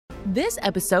This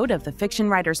episode of the Fiction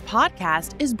Writers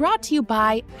Podcast is brought to you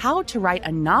by How to Write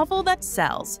a Novel That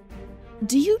Sells.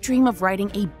 Do you dream of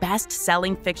writing a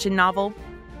best-selling fiction novel?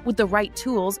 With the right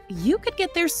tools, you could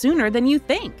get there sooner than you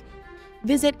think.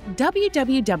 Visit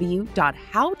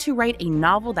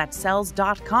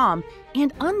www.howtowriteanovelthatsells.com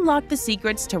and unlock the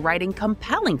secrets to writing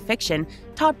compelling fiction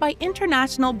taught by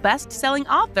international best-selling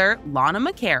author Lana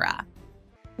McAra.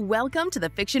 Welcome to the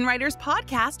Fiction Writers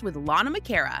Podcast with Lana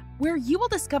McAra, where you will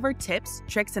discover tips,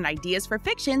 tricks, and ideas for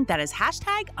fiction that is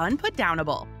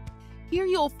 #unputdownable. Here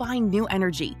you'll find new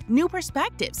energy, new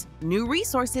perspectives, new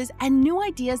resources, and new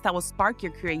ideas that will spark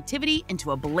your creativity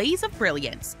into a blaze of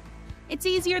brilliance. It's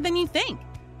easier than you think.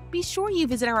 Be sure you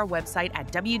visit our website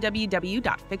at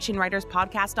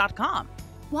www.fictionwriterspodcast.com.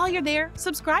 While you're there,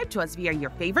 subscribe to us via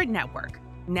your favorite network.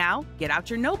 Now, get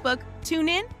out your notebook, tune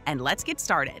in, and let's get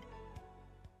started.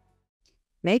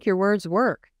 Make your words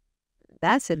work.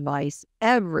 That's advice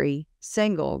every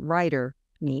single writer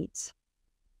needs.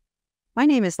 My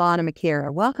name is Lana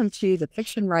McAra. Welcome to the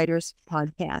Fiction Writers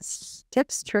Podcast.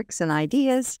 Tips, tricks, and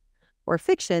ideas for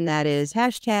fiction that is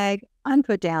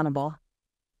 #unputdownable.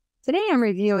 Today I'm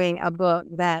reviewing a book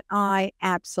that I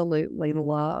absolutely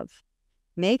love.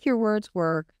 Make Your Words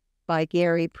Work by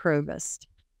Gary Provost.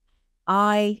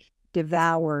 I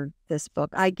devoured this book.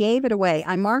 I gave it away.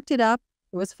 I marked it up.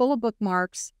 It was full of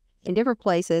bookmarks in different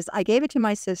places. I gave it to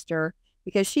my sister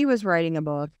because she was writing a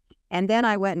book. And then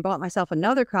I went and bought myself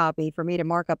another copy for me to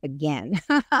mark up again.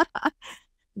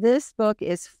 This book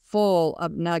is full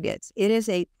of nuggets. It is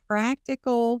a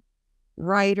practical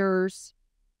writer's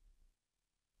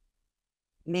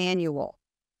manual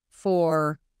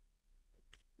for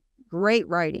great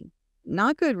writing.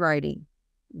 Not good writing,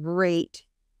 great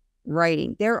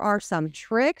writing. There are some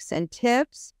tricks and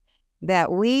tips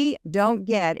that we don't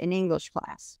get in English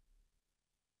class,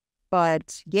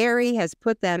 but Gary has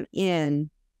put them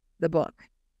in the book,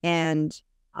 and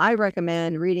I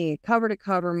recommend reading it cover to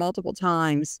cover multiple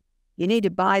times. You need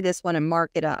to buy this one and mark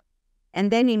it up,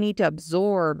 and then you need to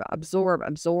absorb.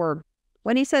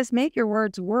 When he says make your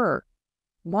words work,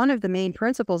 one of the main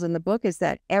principles in the book is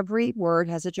that every word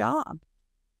has a job,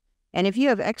 and if you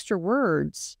have extra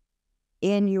words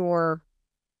in your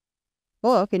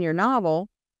book, in your novel,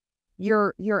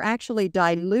 you're actually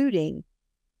diluting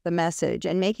the message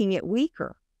and making it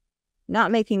weaker, not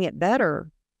making it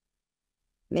better,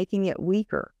 making it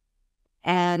weaker.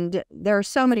 And there are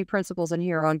so many principles in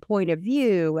here on point of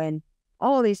view and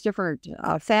all these different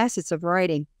facets of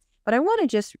writing. But I want to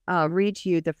just read to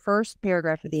you the first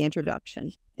paragraph of the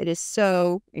introduction. It is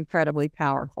so incredibly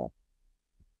powerful.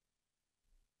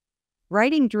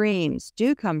 Writing dreams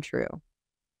do come true.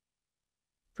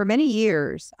 For many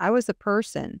years, I was a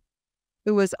person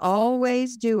who was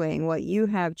always doing what you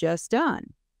have just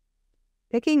done,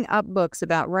 picking up books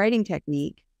about writing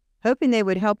technique, hoping they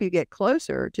would help you get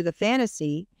closer to the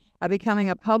fantasy of becoming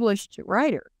a published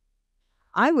writer.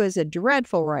 I was a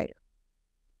dreadful writer.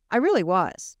 I really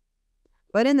was.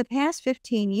 But in the past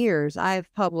 15 years, I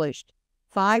have published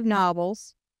 5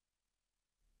 novels,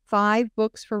 5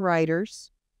 books for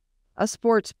writers, a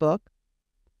sports book,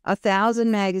 1,000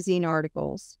 magazine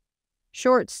articles,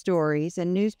 short stories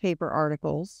and newspaper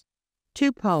articles,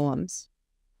 2 poems,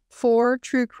 4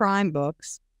 true crime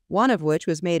books, one of which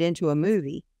was made into a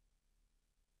movie.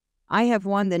 I have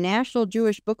won the National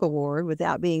Jewish Book Award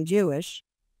without being Jewish,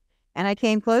 and I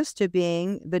came close to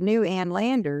being the new Ann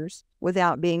Landers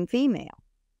without being female.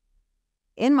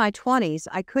 In my 20s,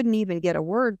 I couldn't even get a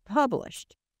word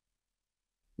published.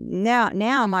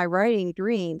 Now my writing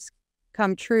dreams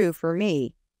come true for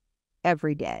me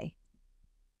every day.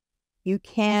 You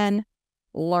can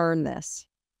learn this.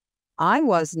 I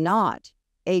was not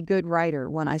a good writer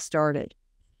when I started.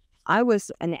 I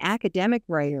was an academic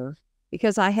writer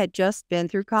because I had just been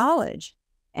through college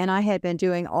and I had been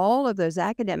doing all of those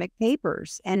academic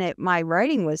papers, and my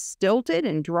writing was stilted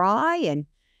and dry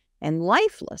and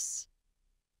lifeless.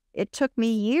 It took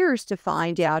me years to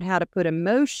find out how to put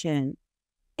emotion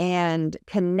and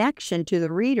connection to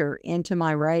the reader into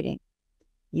my writing.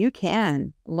 You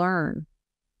can learn,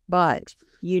 but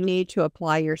you need to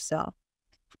apply yourself.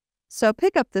 So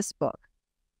pick up this book,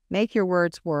 Make Your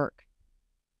Words Work,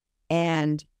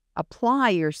 and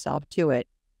apply yourself to it.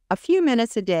 A few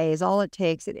minutes a day is all it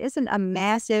takes. It isn't a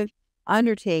massive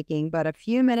undertaking, but a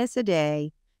few minutes a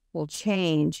day will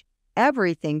change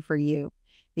everything for you,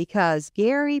 because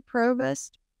Gary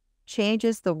Provost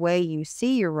changes the way you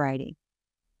see your writing,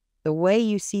 the way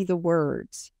you see the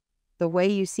words, the way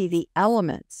you see the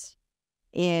elements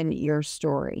in your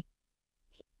story.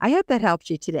 I hope that helped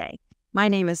you today. My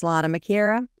name is Lana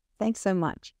McAra. Thanks so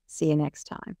much. See you next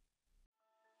time.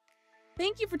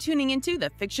 Thank you for tuning into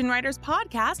the Fiction Writers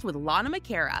Podcast with Lana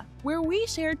McAra, where we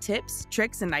share tips,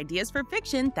 tricks, and ideas for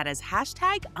fiction that is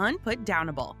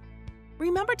 #unputdownable.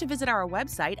 Remember to visit our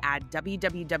website at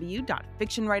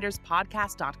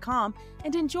www.fictionwriterspodcast.com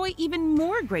and enjoy even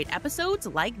more great episodes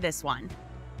like this one.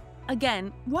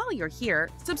 Again, while you're here,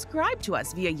 subscribe to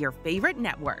us via your favorite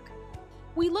network.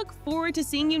 We look forward to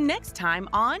seeing you next time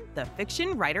on the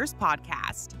Fiction Writers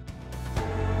Podcast.